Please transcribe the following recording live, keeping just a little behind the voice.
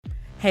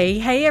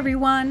Hey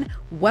everyone!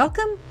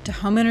 Welcome to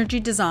Home Energy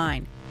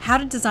Design, how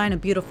to design a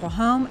beautiful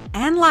home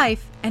and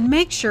life and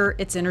make sure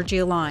it's energy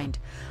aligned.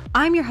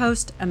 I'm your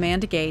host,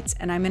 Amanda Gates,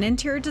 and I'm an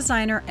interior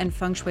designer and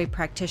feng shui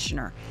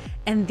practitioner.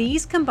 And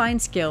these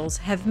combined skills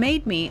have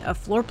made me a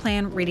floor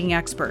plan reading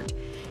expert.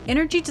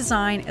 Energy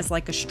design is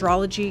like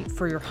astrology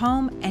for your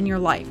home and your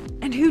life.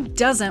 And who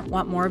doesn't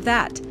want more of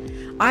that?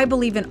 I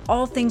believe in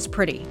all things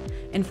pretty.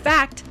 In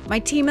fact, my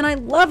team and I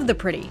love the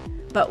pretty.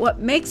 But what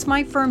makes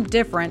my firm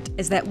different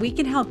is that we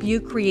can help you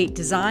create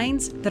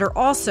designs that are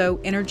also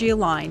energy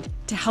aligned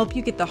to help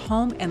you get the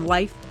home and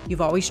life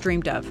you've always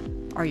dreamed of.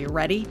 Are you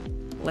ready?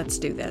 Let's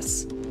do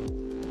this.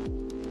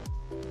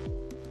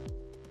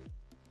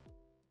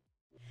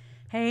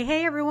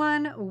 Hey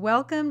everyone,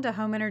 welcome to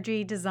Home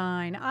Energy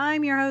Design.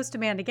 I'm your host,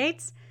 Amanda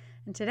Gates,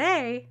 and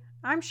today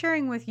I'm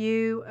sharing with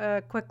you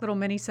a quick little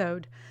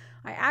mini-sode.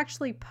 I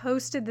actually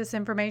posted this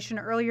information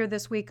earlier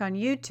this week on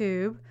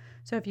YouTube,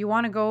 so if you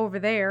want to go over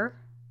there,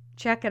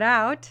 check it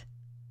out.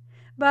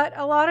 But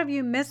a lot of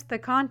you missed the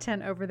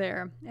content over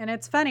there. And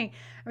it's funny,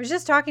 I was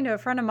just talking to a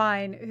friend of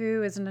mine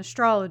who is an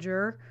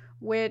astrologer,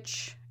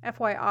 which,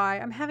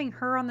 FYI, I'm having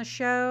her on the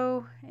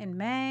show in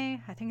May,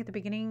 I think at the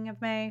beginning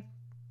of May,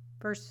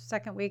 first,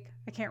 second week,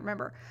 I can't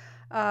remember.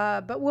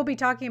 But we'll be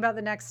talking about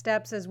the next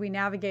steps as we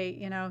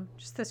navigate,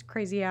 just this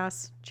crazy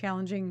ass,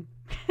 challenging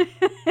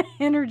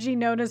energy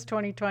known as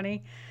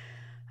 2020.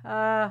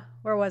 Where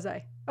was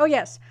I? Oh,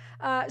 yes.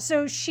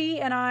 So she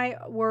and I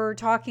were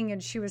talking,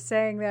 and she was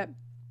saying that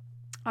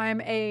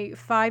I'm a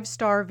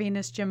 5-star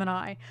Venus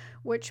Gemini,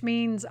 which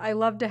means I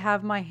love to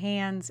have my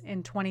hands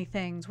in 20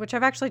 things, which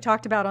I've actually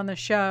talked about on the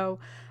show.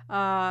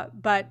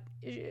 But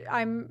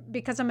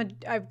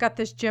I've got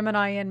this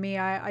Gemini in me.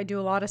 I do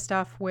a lot of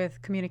stuff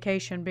with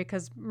communication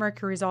because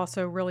Mercury is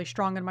also really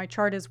strong in my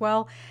chart as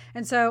well.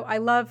 And so I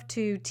love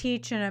to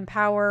teach and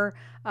empower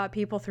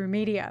people through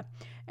media.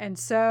 And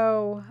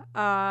so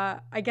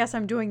I guess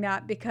I'm doing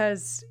that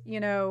because,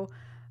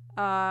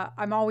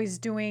 I'm always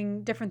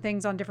doing different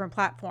things on different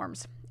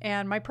platforms.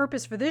 And my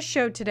purpose for this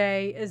show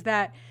today is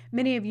that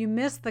many of you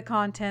missed the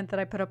content that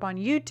I put up on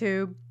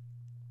YouTube.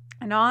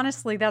 And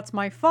honestly, that's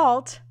my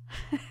fault.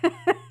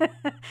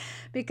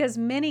 Because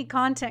many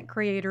content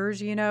creators,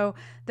 they'll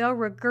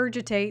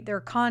regurgitate their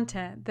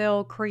content.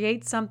 They'll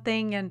create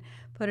something and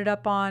put it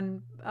up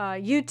on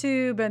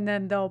YouTube, and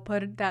then they'll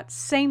put that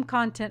same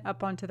content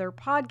up onto their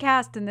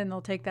podcast, and then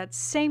they'll take that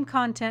same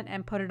content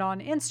and put it on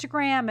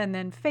Instagram and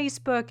then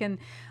Facebook, and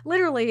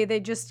literally they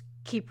just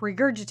keep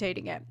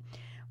regurgitating it.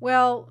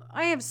 Well,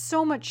 I have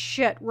so much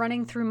shit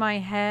running through my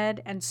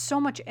head and so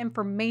much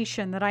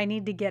information that I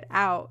need to get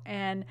out.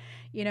 And,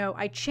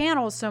 I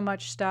channel so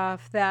much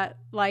stuff that,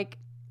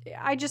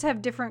 I just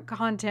have different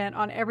content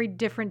on every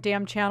different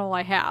damn channel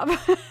I have.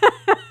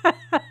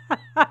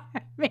 I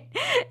mean,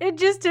 it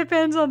just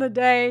depends on the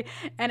day,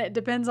 and it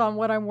depends on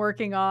what I'm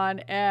working on.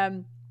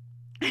 And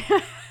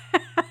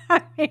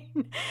I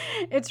mean,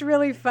 it's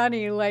really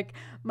funny.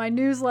 My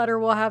newsletter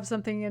will have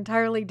something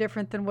entirely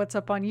different than what's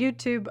up on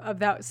YouTube of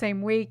that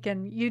same week,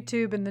 and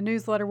YouTube and the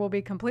newsletter will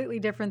be completely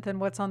different than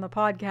what's on the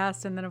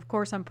podcast. And then, of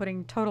course, I'm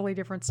putting totally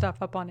different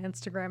stuff up on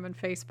Instagram and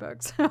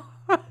Facebook. So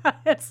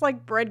it's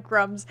like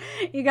breadcrumbs.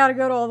 You got to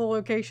go to all the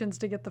locations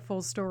to get the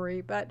full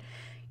story. But,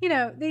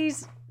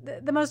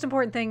 the most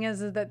important thing is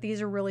that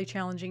these are really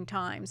challenging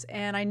times.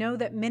 And I know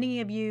that many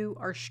of you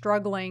are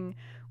struggling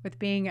with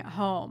being at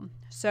home.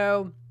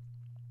 So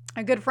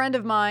a good friend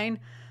of mine,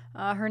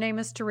 her name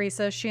is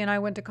Teresa. She and I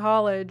went to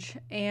college,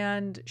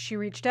 and she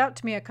reached out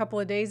to me a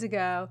couple of days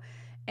ago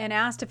and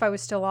asked if I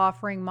was still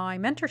offering my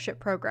mentorship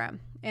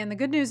program. And the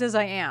good news is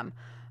I am.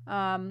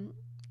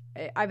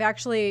 I've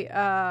actually,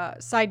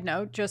 side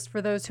note, just for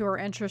those who are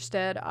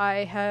interested,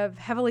 I have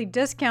heavily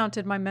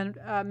discounted my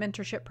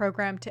mentorship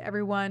program to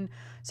everyone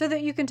so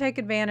that you can take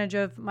advantage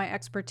of my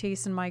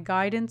expertise and my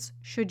guidance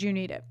should you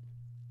need it.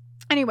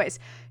 Anyways,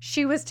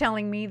 she was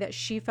telling me that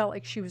she felt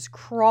like she was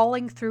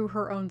crawling through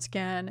her own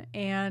skin,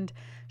 and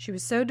she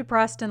was so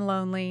depressed and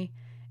lonely.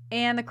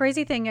 And the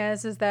crazy thing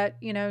is that,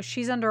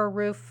 she's under a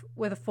roof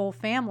with a full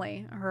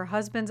family. Her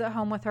husband's at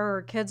home with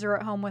her kids are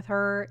at home with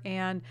her.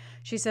 And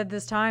she said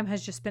this time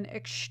has just been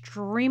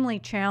extremely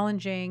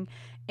challenging,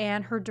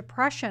 and her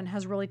depression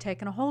has really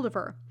taken a hold of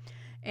her.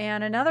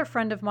 And another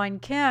friend of mine,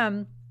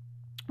 Kim,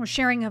 was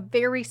sharing a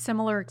very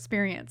similar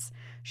experience.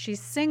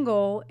 She's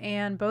single,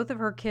 and both of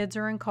her kids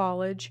are in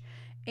college,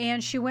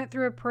 and she went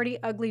through a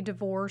pretty ugly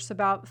divorce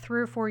about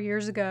 3 or 4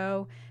 years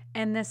ago,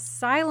 and this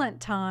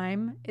silent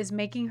time is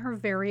making her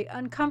very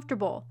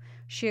uncomfortable.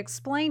 She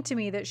explained to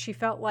me that she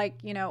felt like,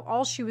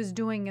 all she was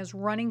doing is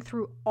running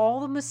through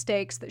all the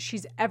mistakes that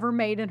she's ever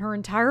made in her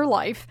entire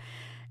life,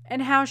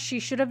 and how she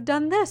should have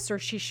done this, or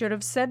she should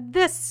have said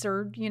this,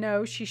 or,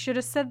 she should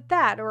have said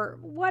that, or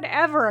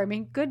whatever. I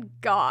mean, good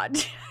God.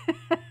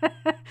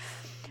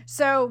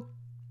 So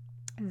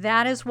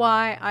that is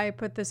why I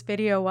put this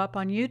video up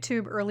on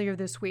YouTube earlier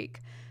this week.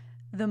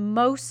 The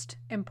most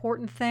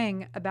important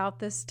thing about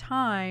this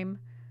time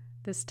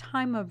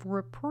of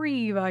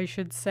reprieve, I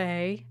should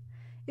say,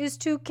 is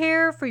to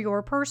care for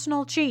your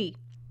personal chi.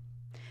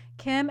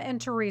 Kim and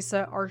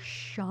Teresa are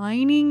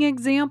shining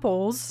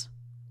examples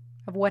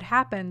of what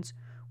happens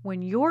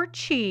when your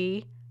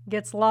chi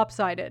gets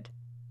lopsided.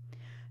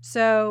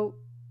 So,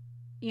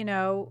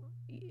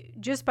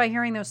 just by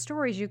hearing those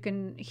stories, you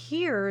can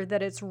hear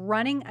that it's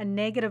running a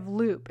negative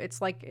loop.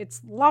 It's like it's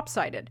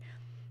lopsided,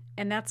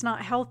 and that's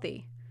not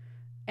healthy.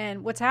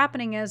 And what's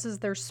happening is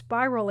they're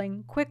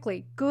spiraling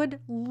quickly. Good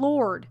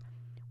Lord.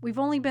 We've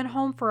only been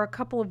home for a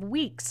couple of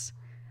weeks.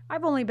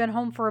 I've only been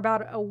home for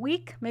about a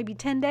week, maybe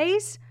 10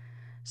 days.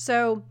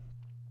 So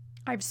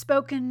I've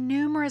spoken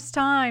numerous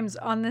times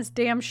on this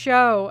damn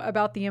show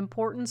about the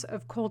importance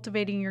of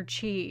cultivating your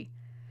chi.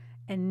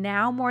 And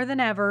now more than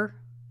ever,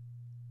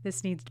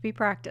 this needs to be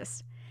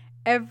practiced.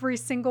 Every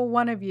single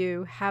one of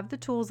you have the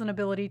tools and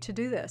ability to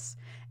do this,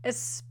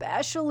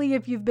 especially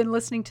if you've been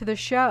listening to the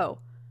show.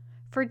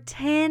 For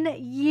 10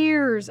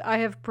 years, I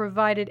have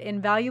provided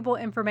invaluable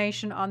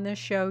information on this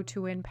show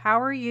to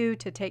empower you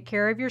to take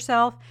care of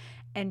yourself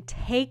and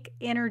take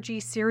energy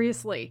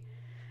seriously.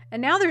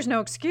 And now there's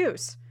no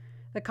excuse.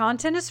 The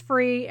content is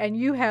free and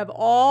you have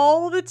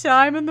all the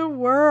time in the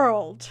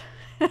world.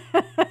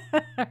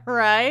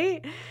 Right?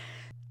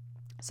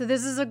 So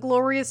this is a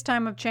glorious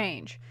time of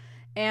change.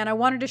 And I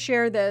wanted to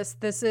share this.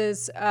 This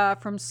is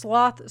from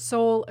Sloth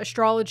Soul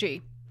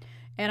Astrology.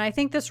 And I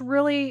think this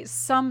really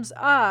sums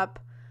up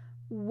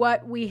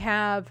what we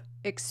have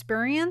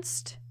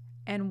experienced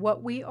and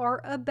what we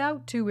are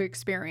about to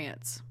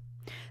experience.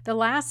 The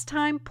last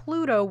time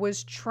Pluto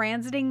was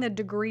transiting the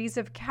degrees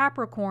of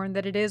Capricorn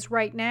that it is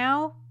right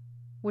now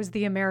was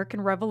the American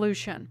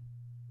Revolution.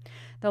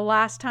 The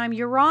last time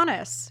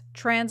Uranus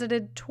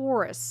transited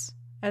Taurus,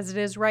 as it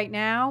is right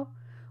now,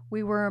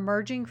 we were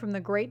emerging from the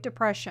Great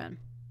Depression.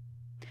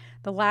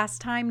 The last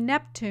time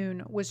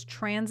Neptune was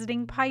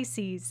transiting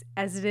Pisces,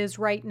 as it is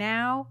right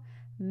now,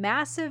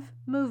 massive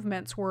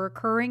movements were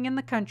occurring in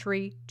the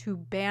country to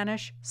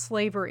banish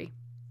slavery.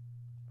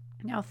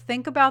 Now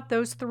think about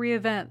those three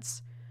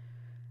events.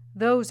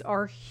 Those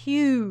are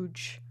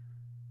huge,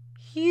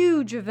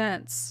 huge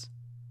events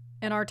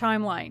in our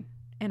timeline,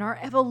 in our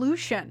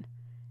evolution.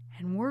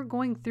 And we're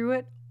going through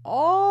it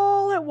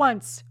all at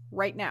once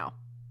right now.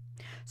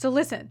 So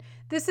listen,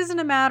 this isn't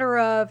a matter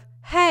of,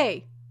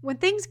 hey, when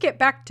things get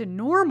back to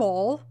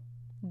normal, ...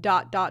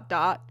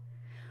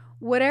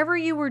 whatever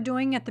you were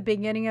doing at the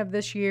beginning of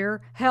this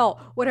year,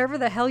 hell, whatever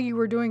the hell you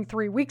were doing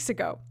 3 weeks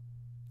ago,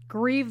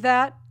 grieve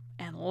that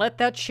and let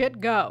that shit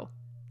go.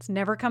 It's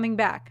never coming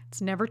back.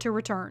 It's never to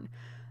return.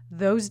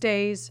 Those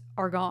days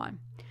are gone.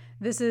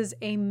 This is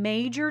a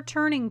major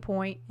turning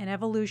point in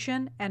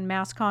evolution and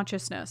mass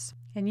consciousness.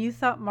 And you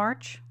thought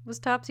March was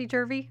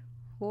topsy-turvy?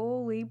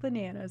 Holy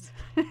bananas.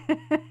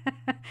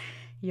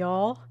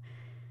 Y'all,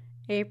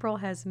 April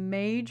has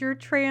major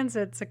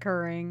transits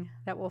occurring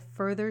that will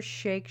further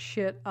shake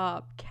shit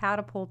up,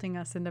 catapulting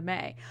us into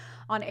May.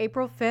 On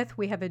April 5th,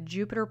 we have a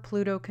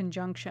Jupiter-Pluto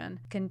conjunction,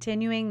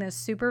 continuing this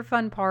super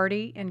fun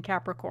party in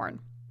Capricorn.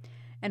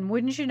 And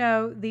wouldn't you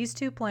know, these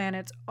two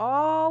planets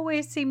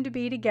always seem to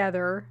be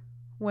together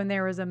when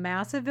there is a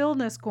massive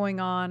illness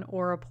going on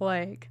or a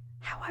plague.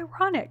 How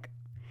ironic.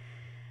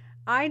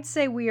 I'd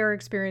say we are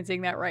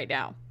experiencing that right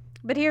now.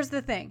 But here's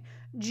the thing.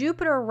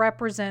 Jupiter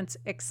represents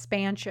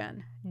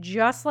expansion,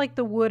 just like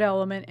the wood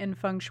element in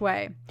Feng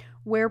Shui,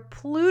 where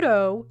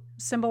Pluto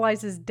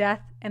symbolizes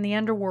death and the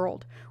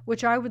underworld,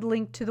 which I would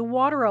link to the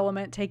water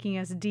element taking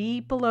us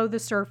deep below the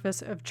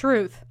surface of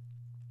truth.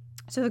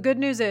 So the good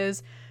news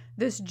is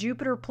this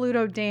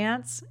Jupiter-Pluto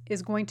dance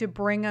is going to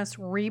bring us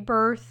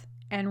rebirth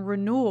and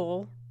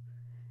renewal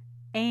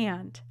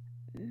and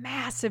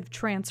massive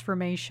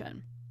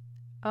transformation.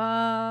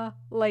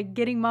 Like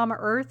getting Mama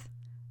Earth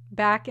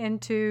back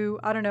into,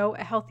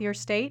 a healthier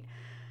state,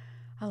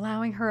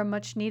 allowing her a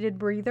much needed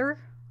breather.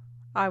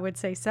 I would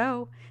say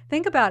so.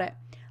 Think about it.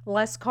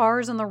 Less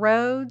cars on the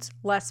roads,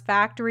 less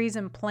factories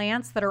and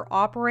plants that are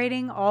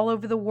operating all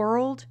over the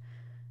world.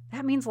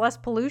 That means less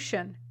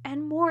pollution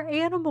and more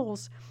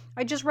animals.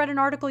 I just read an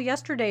article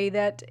yesterday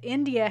that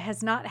India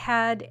has not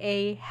had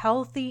a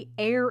healthy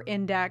air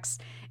index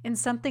in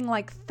something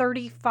like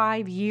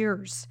 35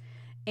 years.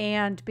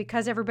 And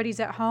because everybody's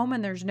at home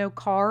and there's no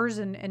cars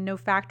and no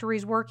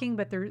factories working,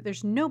 but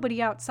there's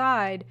nobody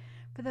outside,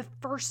 for the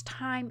first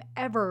time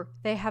ever,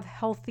 they have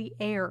healthy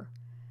air.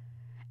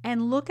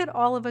 And look at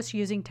all of us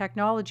using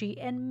technology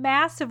in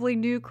massively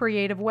new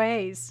creative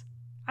ways.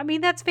 I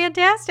mean, that's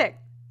fantastic.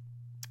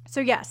 So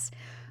yes,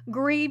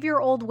 grieve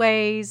your old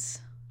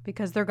ways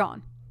because they're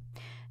gone.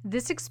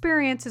 This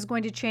experience is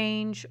going to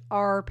change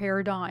our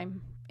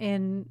paradigm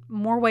in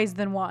more ways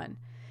than one.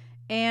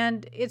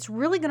 And it's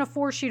really going to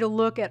force you to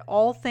look at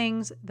all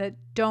things that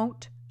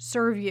don't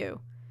serve you.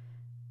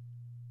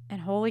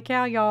 And holy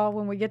cow, y'all,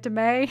 when we get to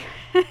May,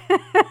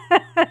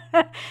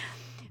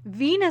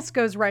 Venus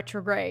goes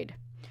retrograde.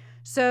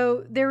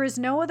 So there is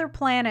no other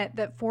planet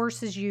that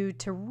forces you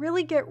to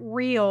really get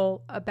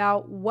real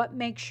about what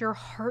makes your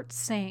heart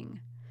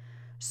sing.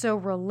 So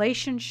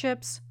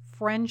relationships,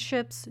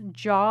 friendships,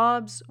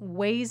 jobs,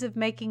 ways of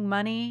making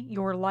money,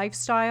 your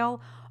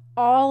lifestyle,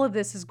 all of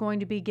this is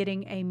going to be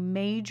getting a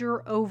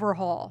major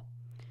overhaul.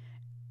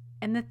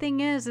 And the thing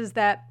is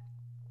that,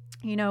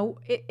 you know,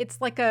 it's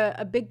like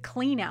a big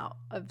clean out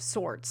of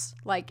sorts.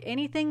 Like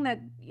anything that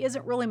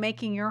isn't really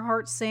making your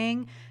heart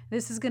sing,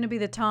 this is going to be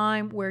the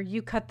time where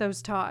you cut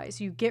those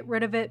ties. You get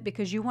rid of it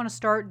because you want to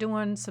start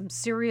doing some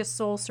serious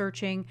soul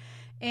searching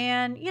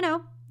and, you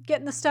know,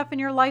 getting the stuff in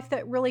your life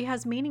that really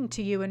has meaning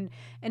to you and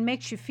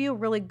makes you feel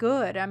really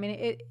good. I mean,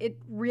 it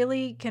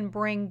really can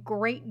bring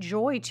great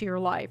joy to your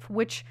life,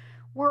 which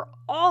we're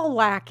all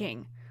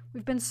lacking.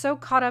 We've been so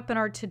caught up in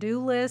our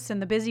to-do lists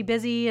and the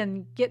busy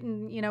and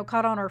getting, you know,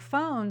 caught on our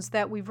phones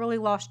that we've really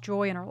lost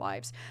joy in our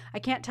lives. I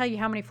can't tell you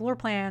how many floor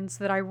plans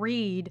that I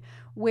read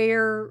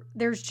where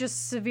there's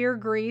just severe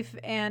grief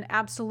and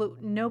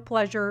absolute no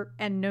pleasure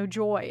and no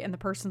joy in the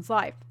person's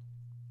life.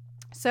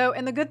 So,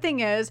 and the good thing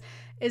is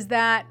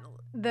that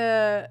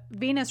the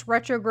Venus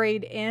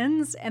retrograde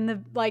ends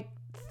and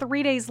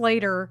 3 days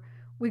later,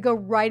 we go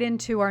right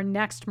into our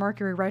next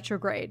Mercury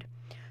retrograde.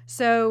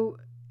 So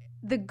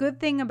the good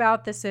thing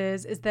about this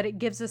is that it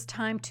gives us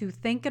time to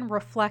think and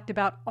reflect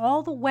about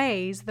all the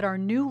ways that our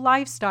new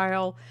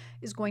lifestyle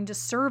is going to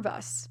serve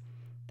us.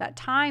 That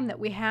time that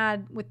we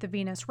had with the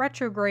Venus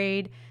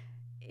retrograde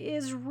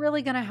is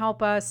really going to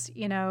help us,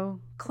 you know,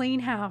 clean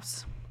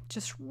house,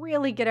 just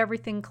really get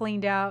everything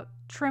cleaned out,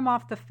 trim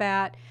off the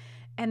fat.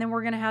 And then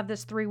we're going to have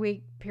this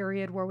 3-week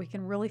period where we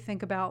can really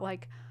think about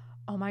like,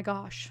 oh my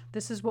gosh,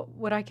 this is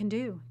what I can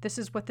do. This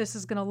is what this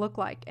is going to look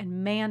like.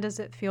 And man, does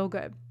it feel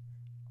good.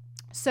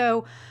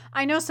 So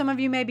I know some of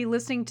you may be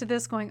listening to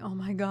this going, oh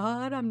my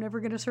God, I'm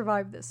never going to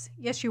survive this.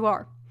 Yes, you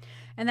are.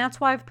 And that's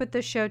why I've put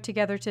this show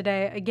together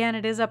today. Again,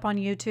 it is up on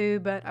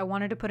YouTube, but I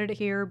wanted to put it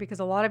here because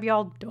a lot of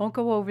y'all don't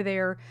go over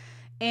there.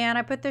 And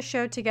I put this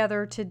show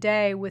together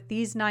today with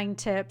these 9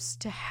 tips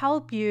to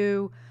help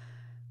you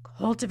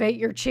cultivate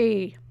your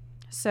chi.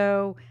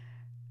 So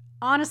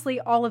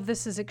honestly, all of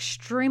this is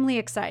extremely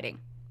exciting.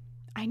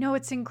 I know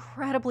it's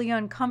incredibly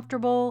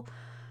uncomfortable.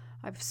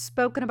 I've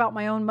spoken about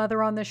my own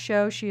mother on this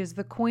show. She is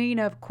the queen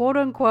of quote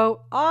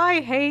unquote, I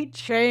hate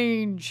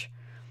change.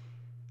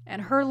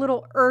 And her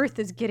little earth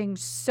is getting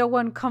so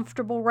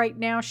uncomfortable right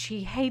now.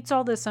 She hates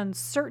all this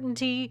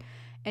uncertainty.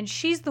 And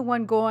she's the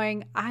one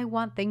going, I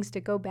want things to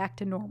go back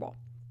to normal.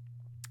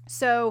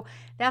 So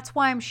that's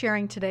why I'm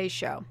sharing today's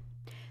show.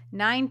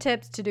 9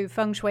 tips to do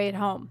feng shui at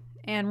home.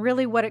 And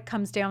really what it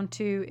comes down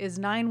to is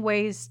 9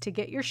 ways to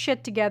get your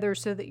shit together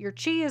so that your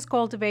chi is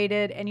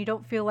cultivated and you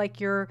don't feel like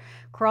you're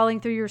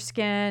crawling through your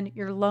skin,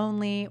 you're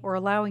lonely, or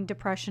allowing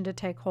depression to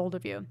take hold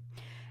of you.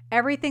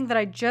 Everything that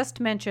I just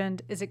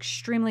mentioned is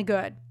extremely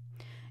good.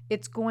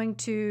 It's going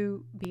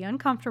to be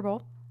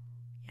uncomfortable.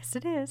 Yes,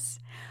 it is.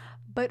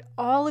 But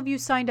all of you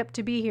signed up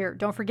to be here.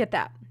 Don't forget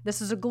that.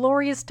 This is a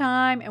glorious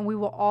time, and we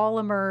will all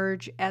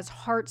emerge as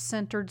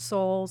heart-centered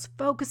souls,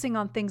 focusing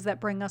on things that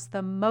bring us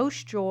the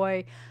most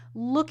joy,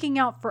 looking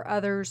out for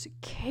others,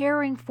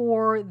 caring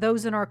for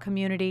those in our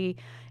community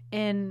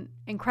in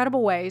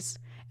incredible ways.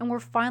 And we're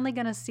finally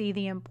going to see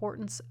the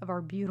importance of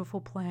our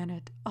beautiful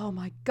planet. Oh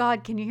my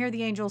God, can you hear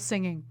the angels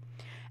singing?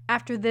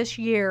 After this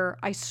year,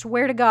 I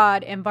swear to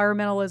God,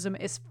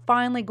 environmentalism is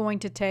finally going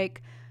to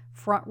take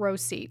front row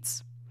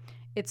seats.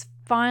 It's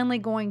finally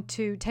going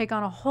to take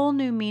on a whole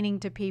new meaning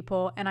to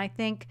people. And I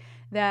think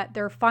that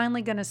they're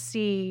finally going to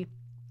see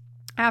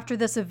after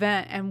this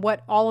event and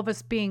what all of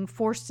us being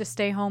forced to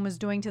stay home is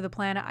doing to the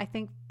planet. I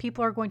think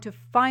people are going to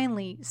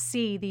finally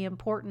see the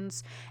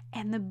importance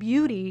and the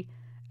beauty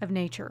of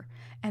nature.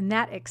 And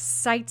that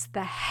excites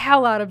the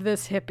hell out of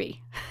this hippie.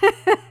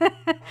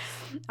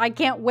 I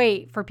can't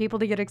wait for people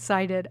to get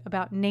excited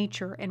about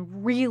nature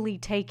and really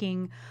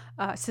taking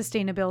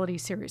sustainability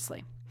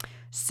seriously.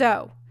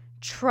 So,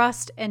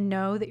 trust and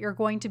know that you're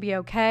going to be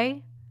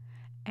okay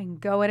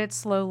and go at it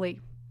slowly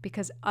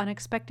because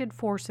unexpected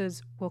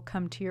forces will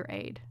come to your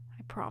aid.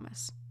 I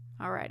promise.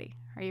 Alrighty.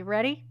 Are you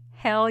ready?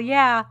 Hell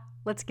yeah.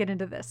 Let's get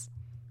into this.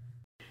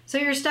 So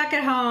you're stuck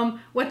at home.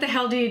 What the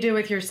hell do you do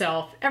with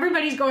yourself?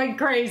 Everybody's going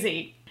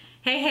crazy.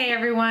 Hey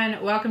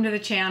everyone. Welcome to the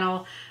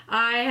channel.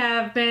 I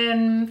have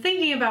been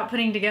thinking about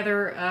putting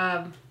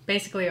together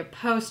basically a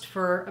post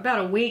for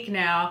about a week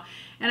now.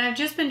 And I've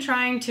just been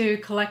trying to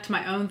collect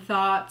my own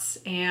thoughts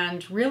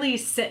and really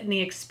sit in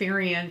the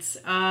experience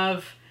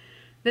of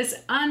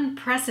this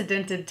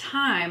unprecedented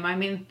time. I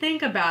mean,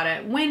 think about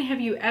it. When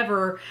have you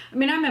ever,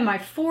 I'm in my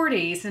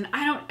 40s and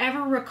I don't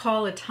ever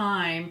recall a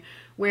time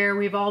where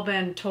we've all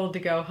been told to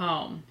go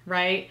home,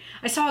 right?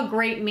 I saw a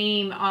great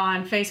meme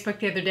on Facebook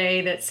the other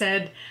day that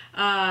said,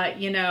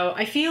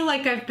 I feel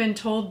like I've been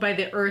told by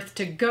the earth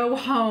to go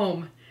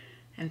home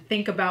and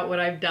think about what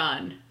I've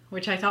done,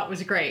 which I thought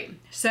was great.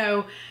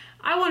 So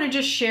I want to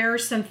just share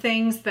some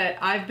things that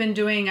I've been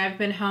doing. I've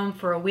been home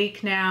for a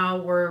week now.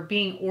 We're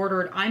being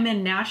ordered. I'm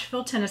in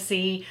Nashville,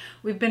 Tennessee.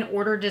 We've been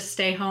ordered to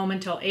stay home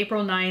until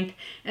April 9th.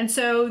 And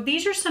so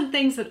these are some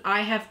things that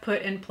I have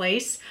put in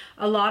place.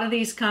 A lot of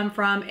these come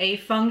from a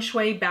feng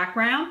shui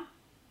background.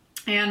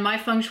 And my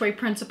feng shui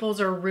principles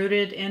are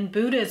rooted in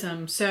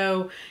Buddhism.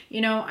 So,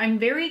 I'm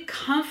very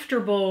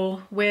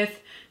comfortable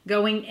with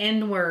going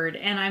inward,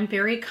 and I'm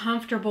very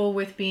comfortable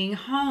with being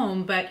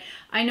home. But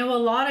I know a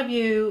lot of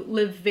you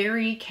live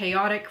very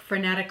chaotic,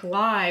 frenetic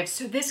lives,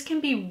 so this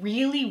can be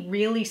really,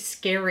 really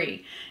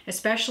scary,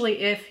 especially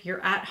if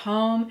you're at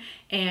home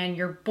and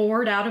you're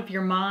bored out of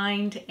your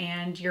mind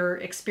and you're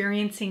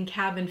experiencing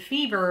cabin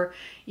fever.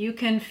 You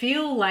can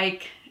feel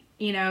like,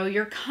 you know,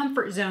 your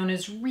comfort zone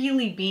is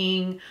really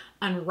being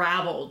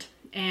unraveled,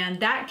 and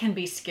that can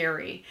be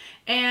scary.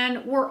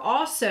 And we're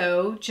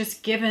also,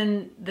 just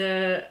given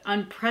the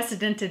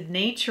unprecedented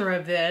nature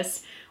of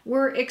this,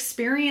 we're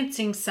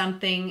experiencing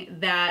something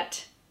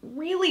that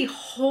really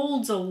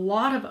holds a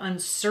lot of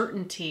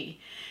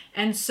uncertainty.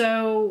 And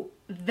so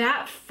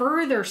that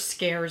further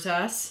scares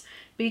us,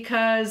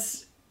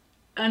 because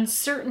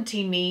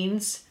uncertainty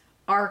means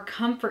our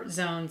comfort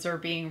zones are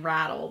being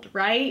rattled,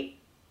 right?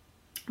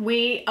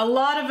 A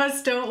lot of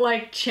us don't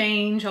like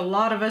change. A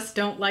lot of us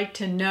don't like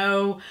to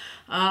know,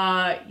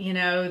 you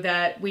know,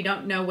 that we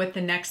don't know what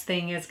the next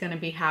thing is going to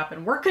be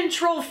happen. We're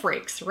control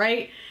freaks,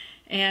 right?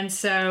 And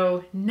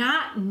so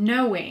not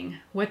knowing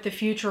what the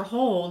future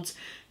holds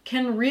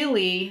can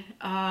really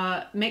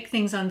make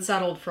things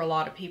unsettled for a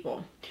lot of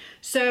people.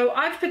 So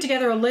I've put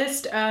together a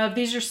list of,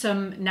 these are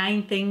some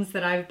 9 things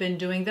that I've been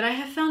doing that I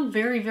have found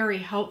very, very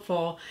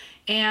helpful.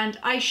 And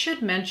I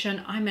should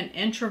mention, I'm an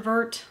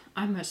introvert.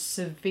 I'm a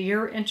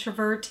severe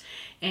introvert,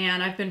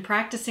 and I've been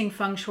practicing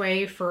feng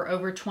shui for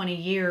over 20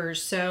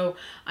 years. So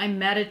I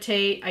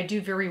meditate, I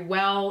do very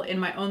well in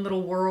my own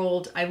little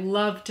world. I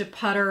love to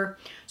putter.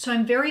 So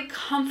I'm very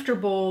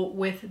comfortable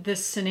with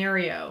this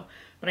scenario,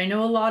 but I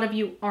know a lot of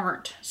you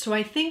aren't. So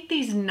I think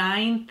these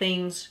 9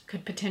 things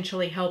could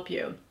potentially help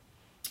you.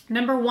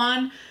 Number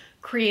 1,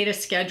 create a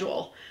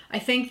schedule. I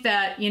think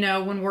that, you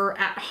know, when we're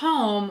at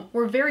home,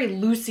 we're very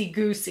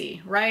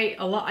loosey-goosey, right?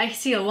 I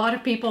see a lot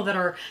of people that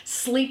are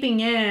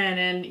sleeping in,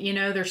 and, you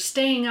know, they're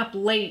staying up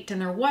late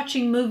and they're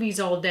watching movies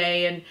all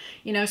day. And,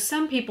 you know,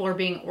 some people are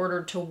being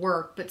ordered to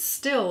work, but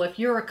still, if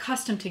you're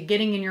accustomed to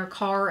getting in your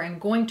car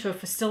and going to a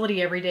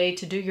facility every day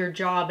to do your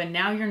job, and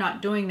now you're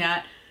not doing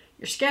that,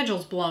 your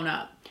schedule's blown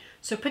up.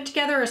 So put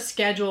together a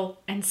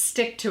schedule and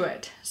stick to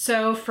it.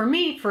 So for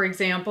me, for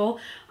example,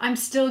 I'm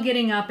still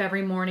getting up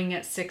every morning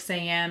at 6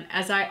 a.m.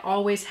 as I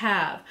always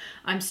have.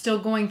 I'm still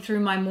going through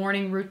my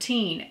morning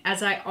routine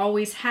as I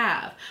always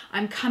have.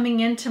 I'm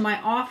coming into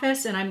my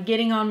office and I'm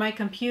getting on my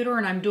computer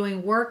and I'm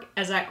doing work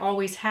as I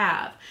always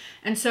have.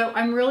 And so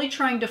I'm really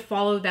trying to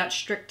follow that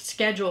strict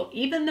schedule,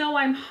 even though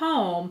I'm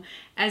home,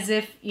 as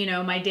if, you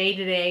know, my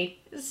day-to-day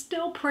is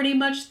still pretty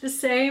much the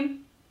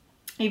same,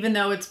 even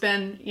though it's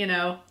been, you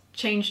know,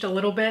 changed a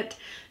little bit.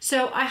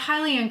 So I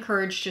highly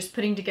encourage just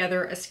putting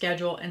together a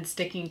schedule and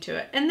sticking to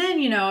it. And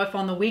then, you know, if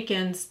on the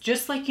weekends,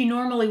 just like you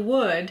normally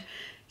would,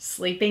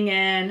 sleeping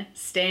in,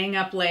 staying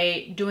up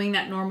late, doing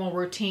that normal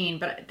routine.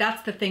 But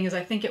that's the thing, is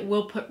I think it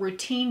will put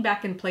routine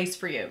back in place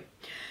for you.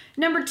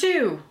 Number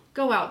 2,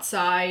 go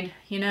outside.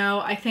 You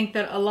know, I think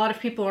that a lot of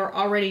people are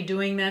already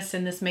doing this,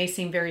 and this may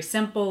seem very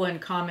simple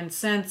and common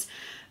sense,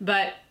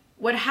 but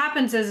what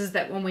happens is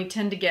that when we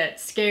tend to get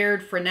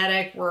scared,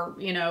 frenetic, we're,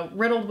 you know,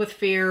 riddled with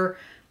fear,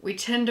 we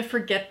tend to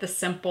forget the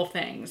simple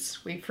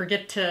things. We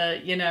forget to,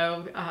 you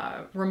know,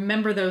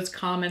 remember those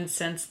common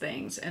sense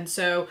things. And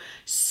so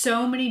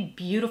many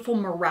beautiful,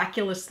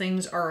 miraculous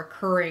things are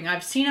occurring.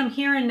 I've seen them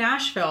here in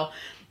Nashville.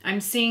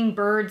 I'm seeing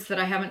birds that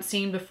I haven't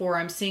seen before.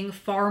 I'm seeing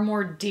far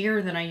more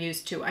deer than I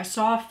used to. I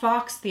saw a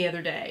fox the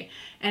other day,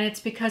 and it's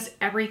because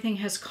everything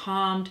has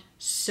calmed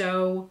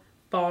so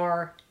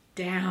far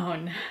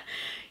down.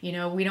 You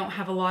know, we don't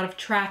have a lot of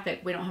traffic.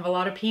 We don't have a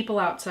lot of people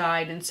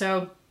outside. And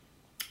so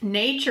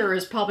nature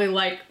is probably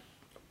like,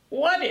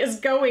 what is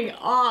going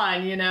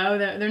on? You know,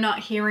 they're not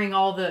hearing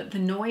all the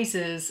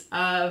noises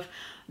of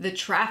the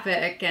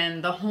traffic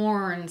and the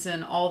horns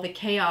and all the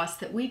chaos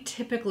that we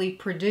typically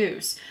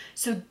produce.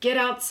 So get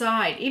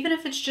outside, even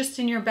if it's just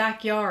in your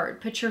backyard.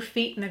 Put your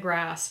feet in the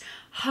grass,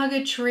 hug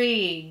a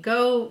tree,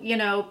 go, you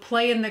know,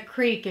 play in the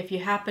creek if you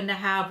happen to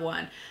have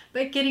one.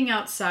 But getting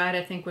outside,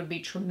 I think, would be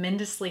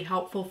tremendously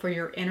helpful for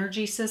your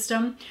energy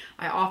system.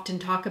 I often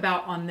talk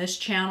about on this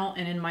channel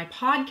and in my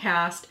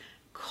podcast,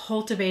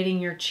 cultivating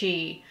your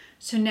chi.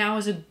 So now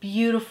is a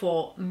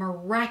beautiful,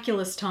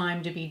 miraculous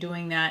time to be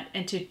doing that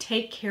and to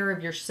take care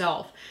of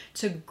yourself.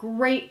 It's a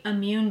great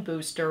immune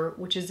booster,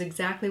 which is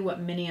exactly what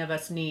many of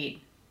us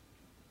need.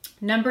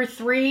 Number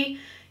 3,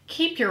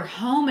 keep your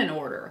home in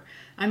order.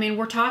 I mean,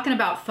 we're talking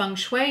about feng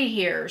shui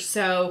here.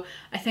 So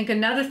I think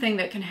another thing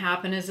that can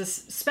happen is,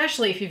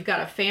 especially if you've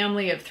got a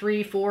family of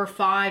 3, 4,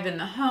 5 in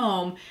the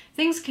home,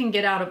 things can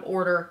get out of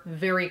order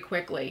very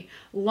quickly.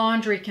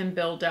 Laundry can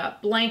build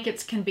up,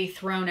 blankets can be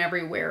thrown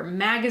everywhere,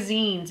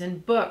 magazines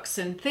and books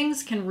and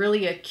things can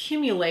really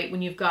accumulate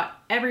when you've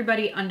got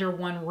everybody under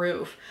one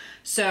roof.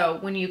 So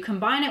when you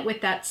combine it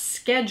with that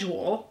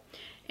schedule,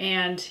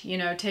 and, you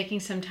know, taking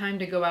some time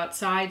to go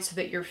outside so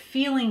that you're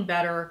feeling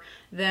better,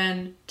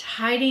 then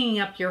tidying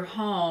up your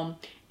home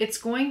It's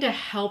going to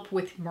help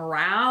with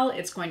morale.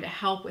 It's going to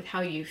help with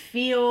how you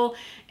feel,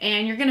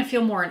 and you're going to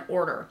feel more in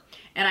order.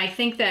 And I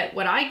think that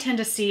what I tend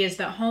to see is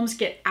that homes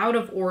get out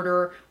of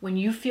order when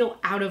you feel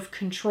out of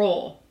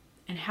control.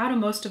 And how do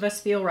most of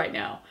us feel right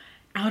now?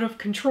 Out of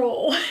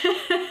control.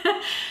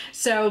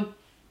 So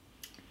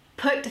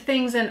put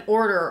things in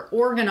order,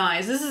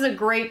 organize. This is a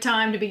great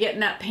time to be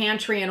getting that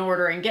pantry in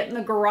order and getting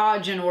the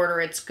garage in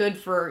order. It's good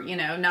for,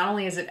 not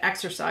only is it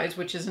exercise,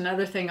 which is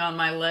another thing on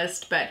my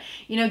list, but,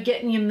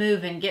 getting you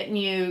moving, getting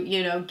you,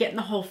 getting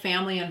the whole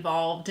family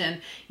involved and,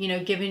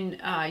 giving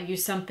you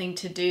something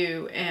to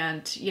do.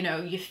 And,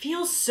 you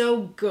feel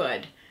so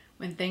good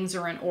when things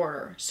are in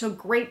order. So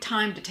great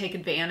time to take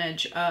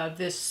advantage of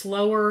this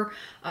slower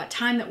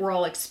time that we're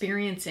all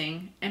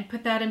experiencing and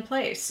put that in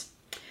place.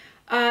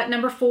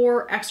 Number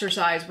 4,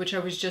 exercise, which I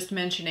was just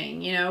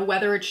mentioning,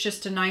 whether it's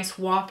just a nice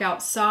walk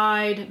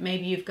outside,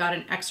 maybe you've got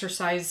an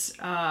exercise,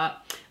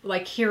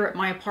 like here at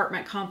my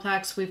apartment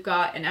complex, we've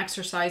got an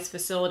exercise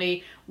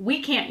facility.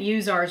 We can't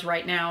use ours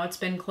right now. It's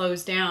been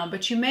closed down,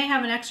 but you may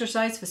have an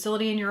exercise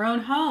facility in your own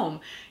home.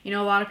 A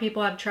lot of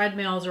people have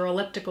treadmills or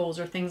ellipticals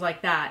or things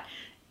like that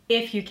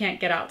if you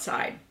can't get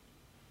outside.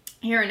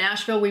 Here in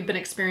Nashville, we've been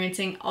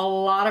experiencing a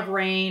lot of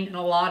rain and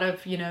a lot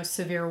of,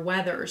 severe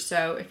weather.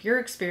 So if you're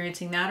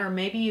experiencing that, or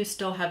maybe you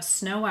still have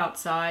snow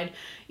outside,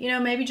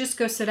 maybe just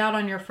go sit out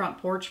on your front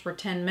porch for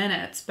 10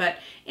 minutes. But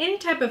any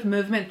type of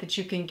movement that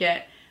you can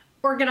get,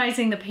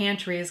 organizing the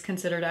pantry is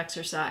considered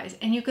exercise.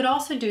 And you could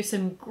also do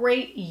some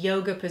great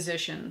yoga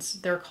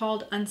positions. They're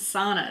called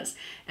asanas.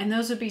 And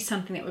those would be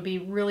something that would be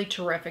really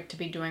terrific to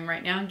be doing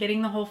right now and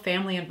getting the whole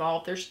family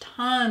involved. There's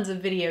tons of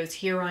videos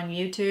here on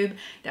YouTube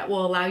that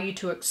will allow you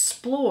to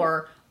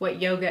explore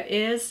what yoga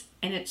is,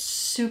 and it's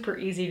super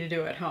easy to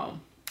do at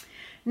home.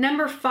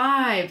 Number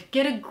 5,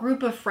 get a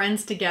group of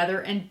friends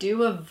together and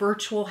do a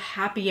virtual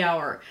happy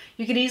hour.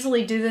 You could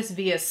easily do this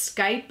via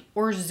Skype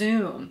or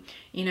Zoom.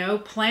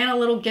 Plan a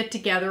little get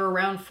together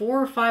around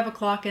 4 or 5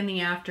 o'clock in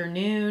the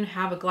afternoon,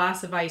 have a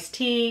glass of iced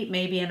tea,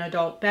 maybe an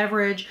adult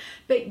beverage,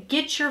 but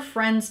get your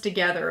friends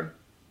together.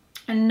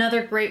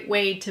 Another great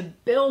way to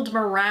build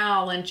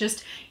morale and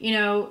just,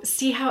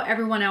 see how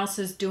everyone else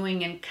is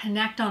doing and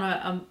connect on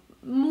a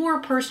more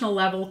personal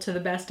level to the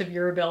best of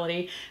your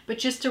ability, but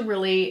just to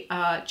really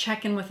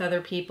check in with other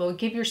people,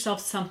 give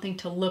yourself something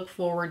to look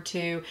forward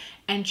to,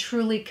 and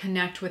truly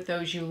connect with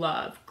those you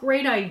love.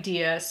 Great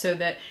idea so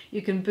that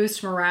you can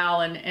boost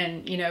morale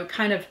and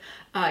kind of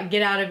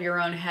get out of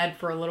your own head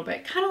for a little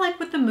bit. Kind of like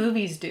what the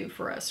movies do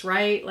for us,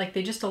 right? Like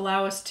they just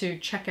allow us to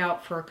check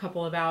out for a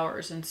couple of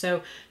hours. And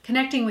so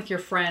connecting with your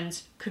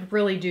friends could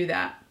really do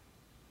that.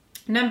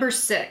 Number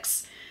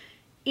 6,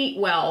 eat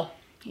well.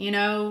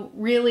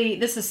 Really,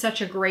 this is such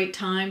a great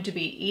time to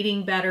be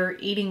eating better,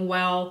 eating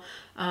well.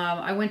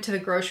 I went to the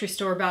grocery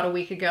store about a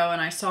week ago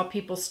and I saw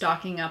people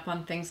stocking up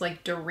on things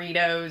like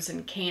Doritos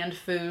and canned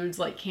foods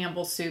like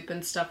Campbell's soup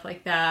and stuff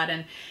like that.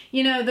 And,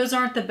 those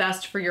aren't the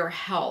best for your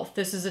health.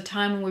 This is a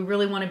time when we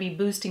really want to be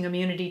boosting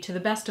immunity to the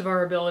best of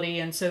our ability.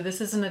 And so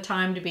this isn't a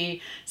time to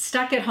be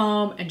stuck at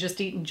home and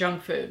just eating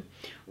junk food.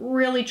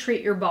 Really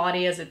treat your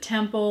body as a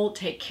temple,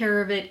 take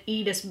care of it,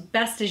 eat as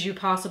best as you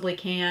possibly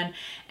can.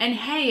 And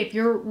hey, if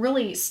you're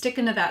really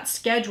sticking to that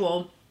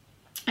schedule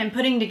and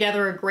putting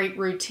together a great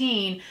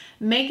routine,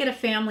 make it a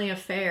family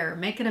affair,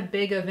 make it a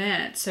big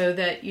event so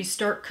that you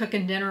start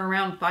cooking dinner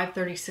around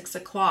 5:30, 6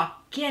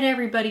 o'clock. Get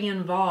everybody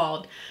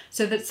involved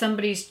so that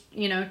somebody's,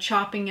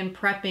 chopping and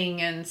prepping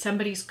and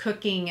somebody's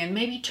cooking, and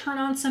maybe turn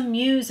on some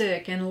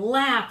music and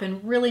laugh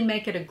and really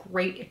make it a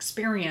great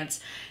experience.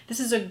 This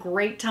is a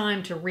great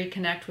time to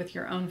reconnect with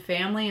your own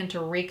family and to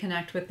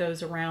reconnect with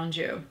those around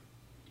you.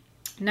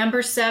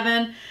 Number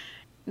 7,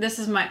 this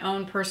is my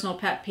own personal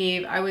pet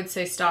peeve. I would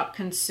say stop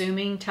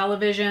consuming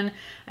television.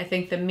 I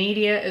think the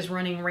media is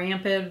running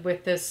rampant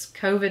with this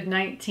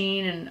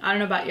COVID-19, and I don't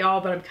know about y'all,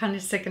 but I'm kind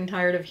of sick and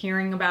tired of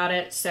hearing about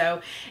it.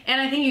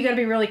 And I think you got to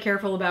be really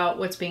careful about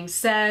what's being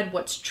said,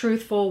 what's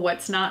truthful,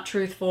 what's not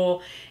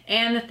truthful.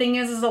 And the thing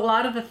is a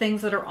lot of the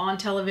things that are on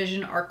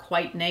television are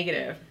quite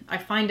negative. I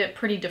find it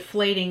pretty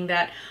deflating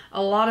that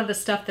a lot of the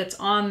stuff that's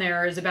on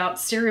there is about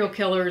serial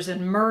killers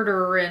and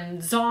murder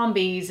and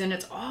zombies, and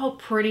it's all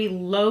pretty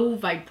low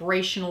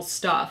vibrational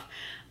stuff.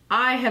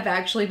 I have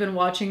actually been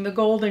watching The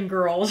Golden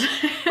Girls.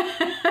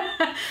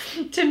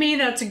 To me,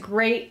 that's a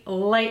great,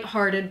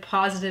 lighthearted,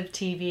 positive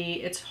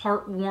TV. It's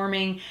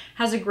heartwarming,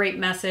 has a great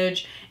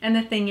message, and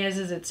the thing is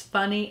it's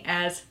funny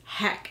as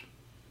heck.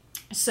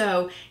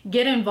 So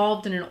get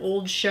involved in an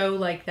old show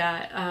like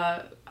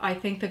that. I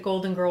think The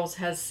Golden Girls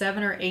has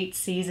 7 or 8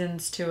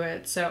 seasons to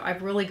it. So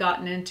I've really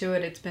gotten into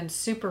it. It's been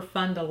super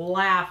fun to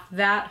laugh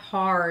that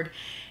hard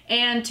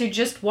and to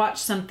just watch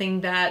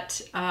something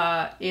that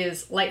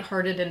is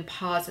lighthearted and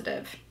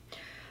positive.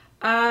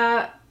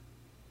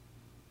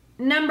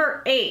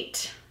 Number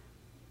 8,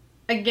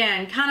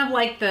 again, kind of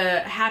like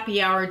the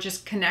happy hour,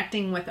 just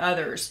connecting with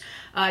others.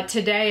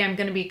 Today, I'm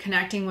going to be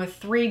connecting with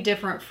 3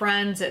 different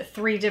friends at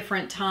 3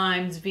 different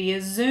times via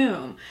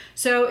Zoom.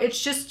 So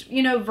it's just,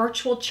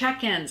 virtual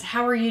check-ins.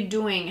 How are you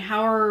doing?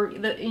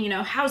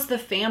 How's the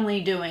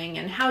family doing?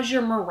 And how's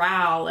your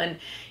morale? And,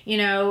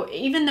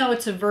 even though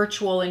it's a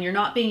virtual and you're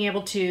not being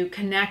able to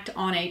connect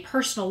on a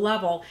personal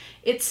level,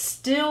 it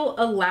still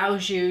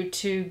allows you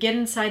to get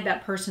inside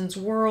that person's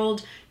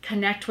world,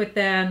 connect with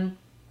them,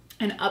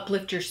 and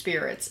uplift your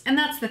spirits. And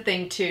that's the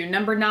thing too.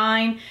 Number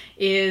 9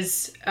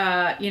 is,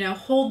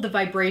 hold the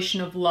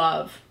vibration of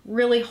love.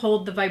 Really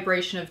hold the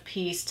vibration of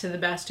peace to the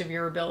best of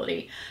your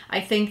ability. I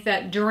think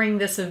that during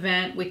this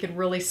event, we could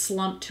really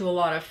slump to a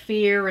lot of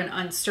fear and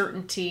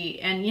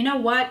uncertainty. And you know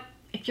what?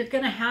 If you're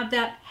going to have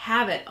that,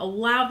 have it.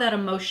 Allow that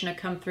emotion to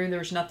come through.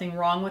 There's nothing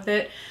wrong with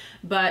it.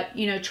 But,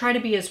 try to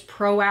be as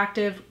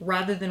proactive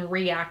rather than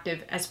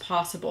reactive as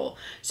possible.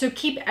 So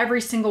keep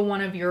every single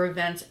one of your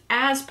events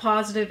as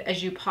positive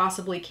as you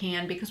possibly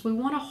can, because we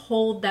want to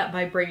hold that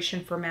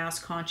vibration for mass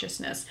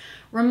consciousness.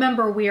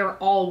 Remember, we are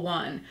all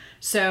one.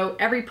 So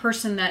every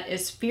person that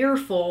is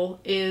fearful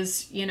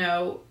is,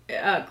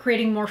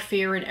 creating more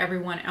fear in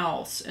everyone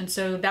else. And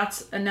so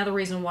that's another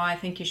reason why I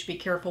think you should be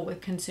careful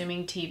with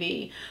consuming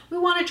TV. We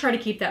want to try to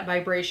keep that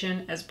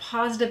vibration as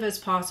positive as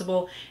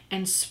possible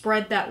and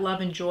spread that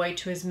love and joy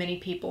to as many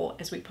people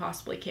as we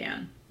possibly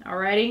can.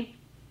 Alrighty?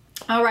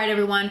 All right,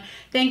 everyone.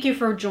 Thank you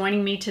for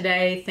joining me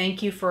today.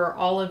 Thank you for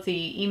all of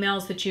the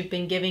emails that you've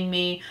been giving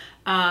me.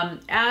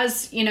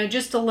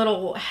 Just a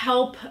little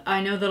help.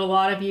 I know that a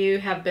lot of you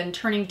have been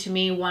turning to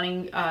me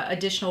wanting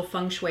additional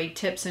feng shui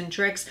tips and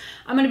tricks.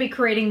 I'm going to be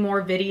creating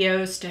more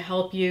videos to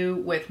help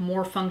you with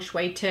more feng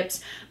shui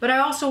tips. But I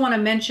also want to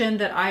mention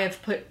that I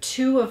have put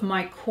 2 of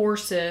my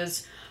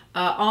courses,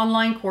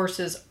 online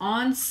courses,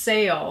 on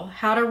sale.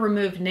 How to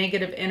remove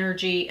negative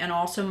energy, and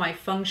also my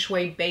Feng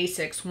Shui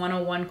Basics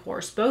 101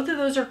 course. Both of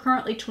those are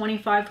currently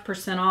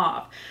 25%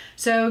 off.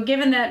 So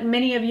given that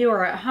many of you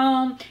are at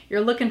home,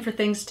 you're looking for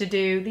things to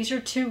do, these are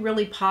 2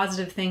 really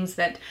positive things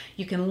that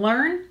you can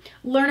learn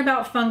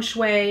about Feng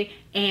Shui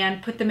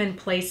and put them in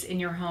place in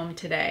your home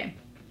today.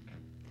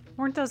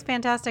 Weren't those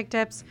fantastic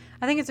tips?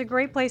 I think it's a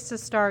great place to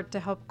start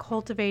to help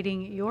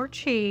cultivating your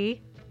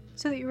chi,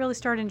 so that you really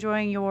start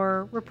enjoying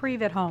your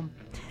reprieve at home.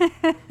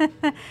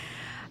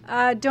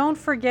 Don't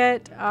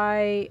forget,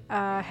 I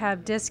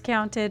have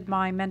discounted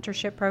my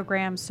mentorship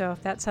program, so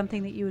if that's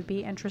something that you would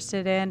be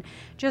interested in,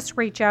 just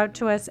reach out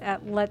to us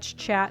at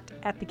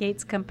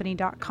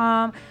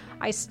letschat@thegatescompany.com.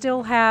 I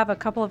still have a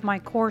couple of my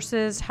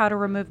courses, how to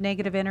remove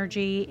negative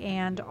energy,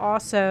 and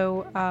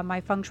also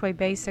my Feng Shui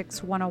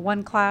Basics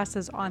 101 class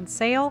is on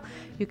sale.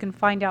 You can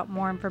find out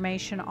more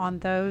information on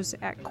those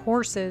at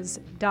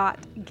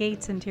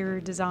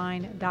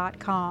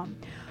courses.gatesinteriordesign.com.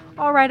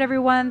 All right,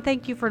 everyone,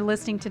 thank you for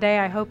listening today.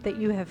 I hope that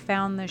you have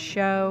found this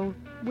show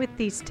with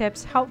these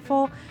tips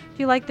helpful. If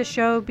you like the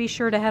show, be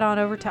sure to head on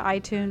over to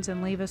iTunes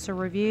and leave us a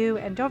review.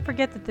 And don't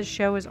forget that the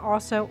show is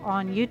also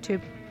on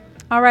YouTube.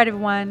 All right,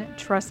 everyone,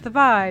 trust the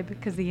vibe,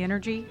 because the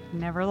energy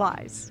never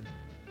lies.